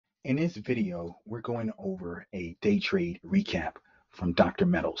In this video, we're going over a day trade recap from Dr.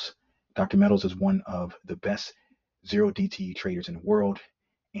 Metals. Dr. Metals is one of the best zero DTE traders in the world,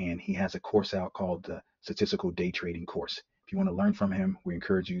 and he has a course out called the Statistical Day Trading course. If you want to learn from him, we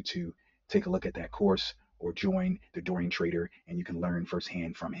encourage you to take a look at that course or join the Dorian Trader, and you can learn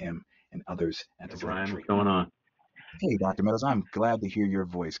firsthand from him and others at Hey, the Dorian Brian, what's Trader. going on? Hey, Dr. Metals, I'm glad to hear your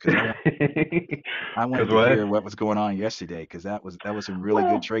voice because I Because wanted to what? hear what was going on yesterday because that was some really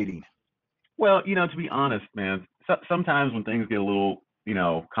good Well, trading. to be honest, man, sometimes when things get a little,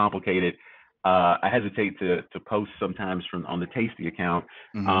 complicated, I hesitate to post sometimes from on the Tasty account.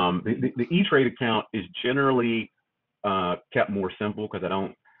 Hmm. The E-Trade account is generally kept more simple because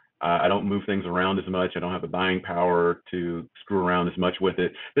I don't move things around as much. I don't have the buying power to screw around as much with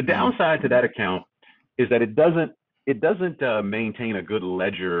it. The Hmm. downside to that account is that it doesn't maintain a good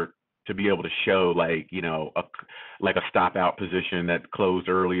ledger to be able to show like a stop out position that closed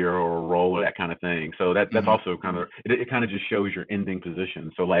earlier or a roll or that kind of thing. So that's Hmm. also it kind of just shows your ending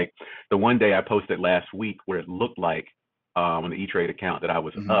position. So like the one day I posted last week where it looked like on the E Trade account that I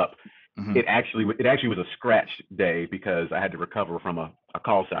was Hmm. up, Hmm. it actually was a scratch day because I had to recover from a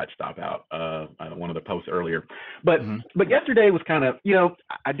call side stop out one of the posts earlier. But Hmm. but yesterday was kind of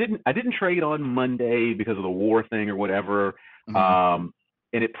I didn't trade on Monday because of the war thing or whatever. Hmm. Um,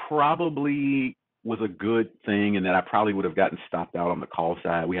 and it probably was a good thing in that I probably would have gotten stopped out on the call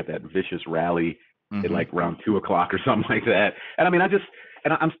side. We had that vicious rally at Hmm. like around 2 o'clock or something like that. And I mean,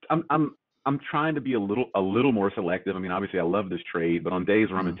 I'm trying to be a little more selective. I mean, obviously I love this trade, but on days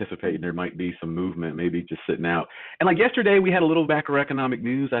where I'm Hmm. anticipating there might be some movement, maybe just sitting out. And like yesterday, we had a little macroeconomic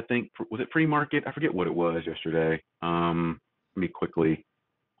news. I think was it pre-market? I forget what it was yesterday. Let me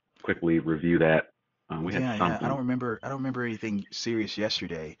quickly review that. We had Yeah. I something. don't remember. I don't remember anything serious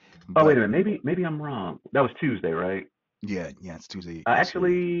yesterday, Oh wait but a minute, maybe I'm wrong. That was Tuesday, right? yeah, it's Tuesday Uh, yesterday.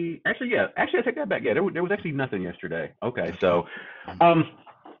 actually, actually, yeah, actually, I take that back. Yeah, there was actually nothing yesterday. Okay, Okay. so, um,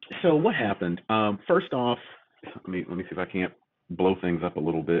 so what happened? First off, let me see if I can't blow things up a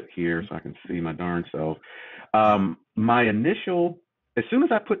little bit here so I can see my darn self. Yeah. My initial, as soon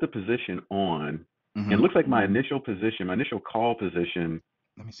as I put the position on, and it Hmm. looks like my initial position, my initial call position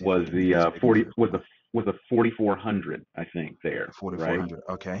Let me see if I was can make the this big enough 40 for you. was the 4400, I think there, right? 4,400.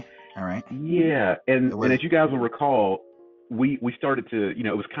 Okay. All right. Yeah, and Was. as you guys will recall, we started to,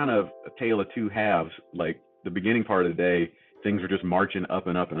 it was kind of a tale of two halves. Like the beginning part of the day, things were just marching up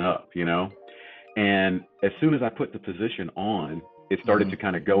and up and up, And as soon as I put the position on, it started Hmm. to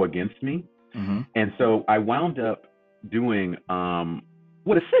kind of go against me, Hmm. and so I wound up doing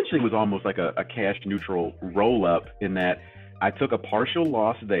what essentially was almost like a cash neutral roll up in that I took a partial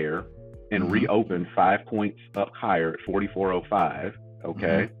loss there and Hmm. reopened 5 points up higher at 44.05. Hmm.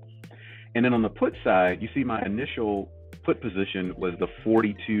 Okay. And then on the put side, you see my initial put position was the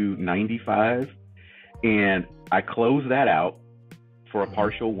 42.95, and I closed that out for a Hmm.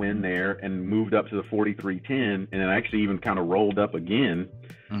 partial win there and moved up to the 43.10, and then I actually even kind of rolled up again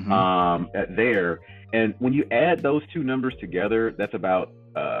Hmm. at there. And when you add those two numbers together, that's about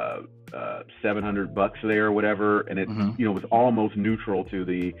 $700 there or whatever, and it Hmm. was almost neutral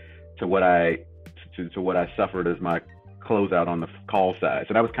to what I to what I suffered as my closeout on the call side.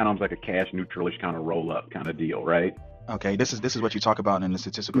 So that was kind of like a cash neutralish kind of roll up kind of deal, right? Okay. This is what you talk about in the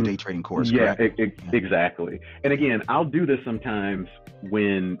statistical day Mm, trading course, yeah, correct? Yeah. exactly. And Yeah. again, I'll do this sometimes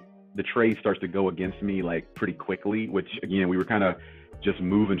when the trade starts to go against me like pretty quickly, which again, we were kind of just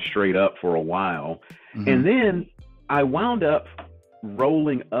moving straight up for a while. Hmm. And then I wound up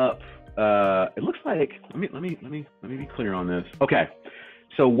rolling up. It looks like let me be clear on this. Okay.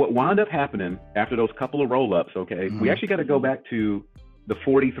 So what wound up happening after those couple of roll ups, okay, we Hmm. actually got to go back to the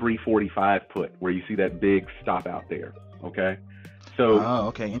 43.45 put where you see that big stop out there. Okay. So Oh,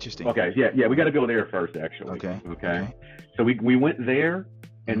 okay. Interesting. okay, yeah, we All got right. to go there first, actually. Okay. Okay, Okay. so we went there,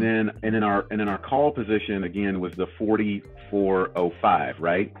 and Hmm. then our call position again was the 44.05,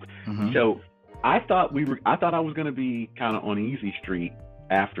 right? Hmm. So I thought I was going to be kind of on easy street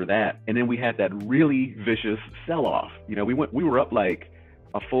after that, and then we had that really vicious sell off. We were up like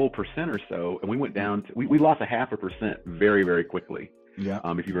a full percent or so, and we went down to we lost a 0.5% very very quickly. Yeah.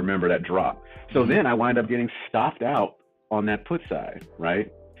 If you remember that drop. So Hmm. then I wind up getting stopped out on that put side,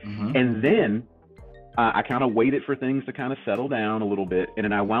 right? Hmm. And then I kind of waited for things to kind of settle down a little bit, and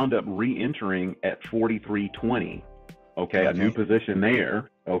then I wound up re-entering at 43.20. Okay, a new Okay. position there.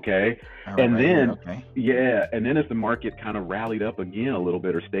 Okay, All right. and Right here. then Okay. yeah, and then as the market kind of rallied up again a little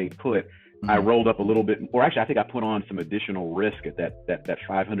bit or stayed put, I Hmm. rolled up a little bit, or actually I think I put on some additional risk at that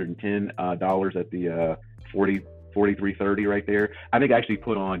 $510 at the 40 43.30 right there. I think I actually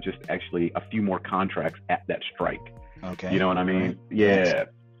put on just actually a few more contracts at that strike. You Okay. know what I All right. mean? Yes. Yeah.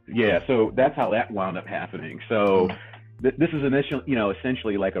 yeah, so that's how that wound up happening. So Mm, this is initial,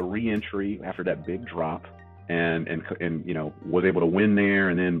 essentially like a re-entry after that big drop, and was able to win there,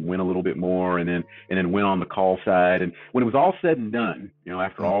 and then win a little bit more, and then win on the call side. And when it was all said and done,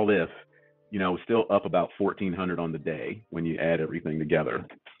 after mm. all this, still up about 1,400 on the day when you add everything together.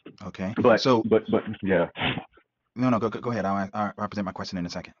 Okay. But So but but yeah. no, go ahead. I'll present my question in a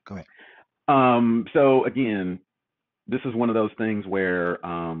second. Go ahead. So again, this is one of those things where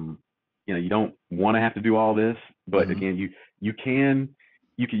you don't want to have to do all this, but Hmm. again, you can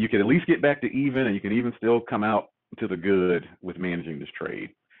at least get back to even, and you can even still come out to the good with managing this trade.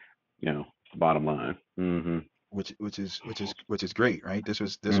 Bottom line. Which is great, right?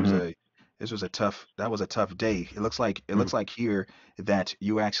 Mhm. This was a tough that was a tough day. It Mhm. looks like here that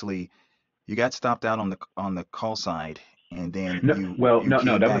you got stopped out on the call side, and then No, well, you no, came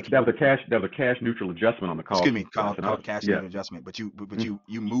that was back. a cash neutral adjustment on the call Excuse me, side. So not, cash yeah. needed adjustment, but Mhm.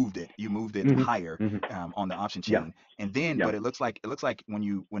 you moved it Mhm. higher Mhm. on the option Yeah. chain, and then Yeah. but it looks like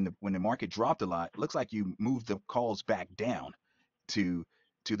when the market dropped a lot, it looks like you moved the calls back down to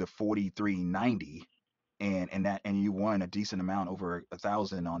the 43.90, and you won a decent amount, over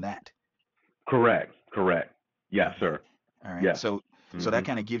 1,000 on that. Correct. Correct. Yes, Okay. sir. All right. Yes. So that Mhm.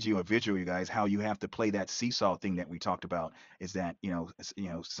 kind of gives you a visual, you guys, how you have to play that seesaw thing that we talked about. Is that,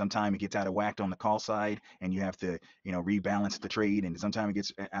 sometime it gets out of whack on the call side, and you have to, rebalance the trade, and sometimes it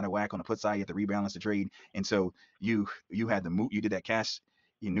gets out of whack on the put side, you have to rebalance the trade. And so you had the move, you did that cash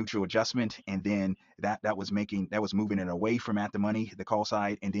neutral adjustment, and then that was moving it away from at the money, the call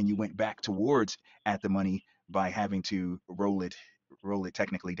side, and then you went back towards at the money by having to roll it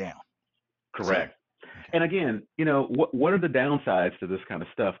technically down. So, Correct. okay. And again, what are the downsides to this kind of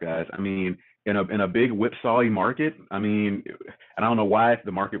stuff, guys? I mean, in a big whipsawy market, I mean, and I don't know why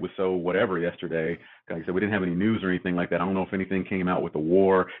the market was so whatever yesterday. Like I said, we didn't have any news or anything like that. I don't know if anything came out with the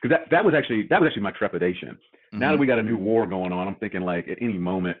war, because that was actually my trepidation. Now that Hmm. we got a new war going on, I'm thinking like at any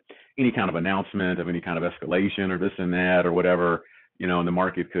moment, any kind of announcement of any kind of escalation or this and that or whatever, and the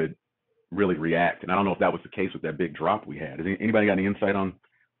market could really react. And I don't know if that was the case with that big drop we had. Has anybody got any insight on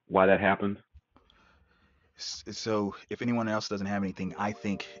why that happened? So, if anyone else doesn't have anything, I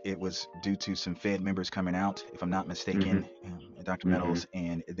think it was due to some Fed members coming out, if I'm not Mhm. mistaken, Dr. Mhm. Metals,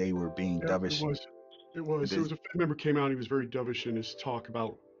 and they were being Yeah, it dovish. was. It was. There This- was a Fed member came out. He was very dovish in his talk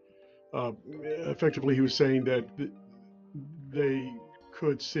about. Uh, Effectively, he was saying that they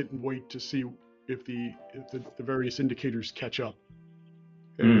could sit and wait to see if the various indicators catch up,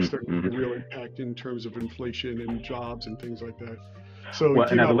 and if there's Mhm. a real impact in terms of inflation and jobs and things like that. So he Well, and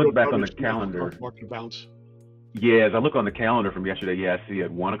came as I out real look back on the dovish, and that caused calendar, the market to bounce. yeah, as I look on the calendar from yesterday, yeah, I see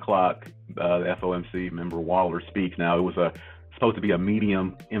at 1 o'clock, the FOMC member Waller speaks. Now it was supposed to be a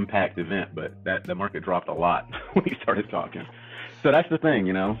medium impact event, but that the market dropped a lot when he started talking. So that's the thing.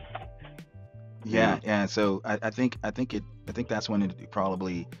 yeah, Yeah. yeah. So I think that's when it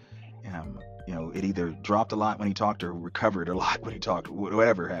probably, it either dropped a lot when he talked, or recovered a lot when he talked.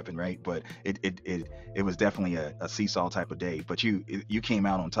 Whatever happened, right? But it was definitely a seesaw type of day. But you came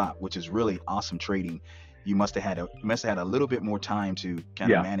out on top, which is really awesome trading. You must have had a little bit more time to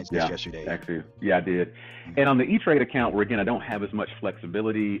kind of Yeah, manage this yeah, yesterday. actually, yeah, I did. And Okay. on the E-Trade account, where again I don't have as much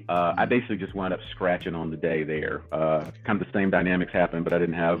flexibility, I Mhm. basically just wound up scratching on the day there. Okay. Kind of the same dynamics happened, but I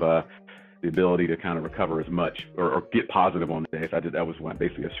didn't have the ability to kind of recover as much, or get positive on the day. So I did that was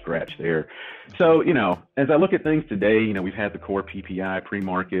basically a scratch there. Okay. So as I look at things today, we've had the core PPI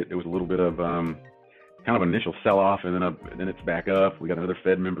pre-market. There was a little bit of kind of an initial sell-off, and then it's back up. We got another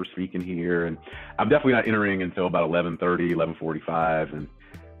Fed member speaking here, and I'm definitely not entering until about 11:30, 11:45, and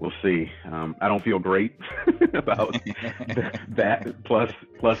we'll see. I don't feel great about that.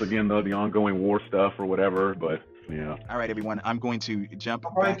 Plus again, the ongoing war stuff or whatever. But yeah. All right, everyone. I'm going to jump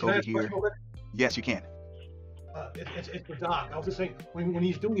Brian, back can I over ask a question here. real quick? Yes, you can. It's for Doc. I was just saying, when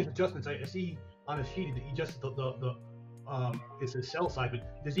he's doing his adjustments, I see on his sheet that he adjusts the it's his sell side,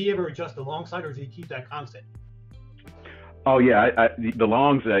 but does he ever adjust the long side, or does he keep that constant? Oh yeah, the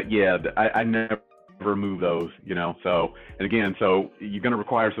longs. Yeah, I never move those. So, and again, so you're going to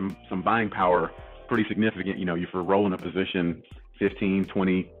require some buying power, pretty significant. If you're rolling a position 15,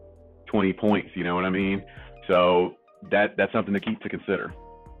 20 points. You know what I mean? So that's something to consider.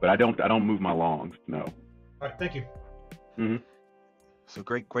 But I don't move my longs. No. All right, thank you. Hmm. So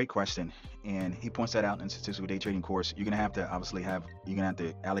great question. And he points that out in the statistical day trading course. You're gonna have to obviously you're gonna have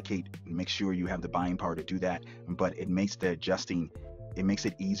to allocate, make sure you have the buying power to do that. But it makes the adjusting, it makes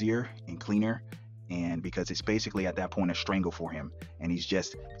it easier and cleaner. and because it's basically at that point a strangle for him, and he's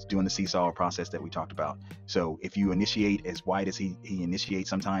just doing the seesaw process that we talked about. So if you initiate as wide as he initiates,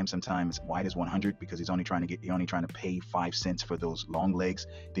 sometimes wide as 100, because he's only trying to pay 5 cents for those long legs,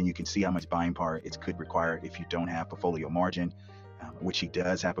 then you can see how much buying power it could require if you don't have portfolio margin, which he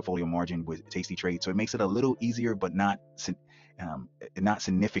does have portfolio margin with TastyTrade. So it makes it a little easier, but not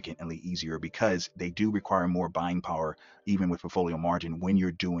significantly easier, because they do require more buying power even with portfolio margin when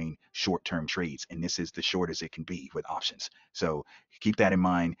you're doing short-term trades, and this is the shortest it can be with options. So keep that in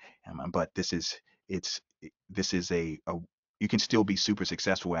mind. But this is a you can still be super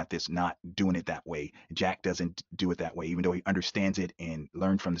successful at this, not doing it that way. Jack doesn't do it that way, even though he understands it and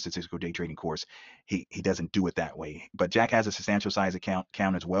learned from the statistical day trading course. He doesn't do it that way. But Jack has a substantial size account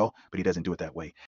as well, but he doesn't do it that way.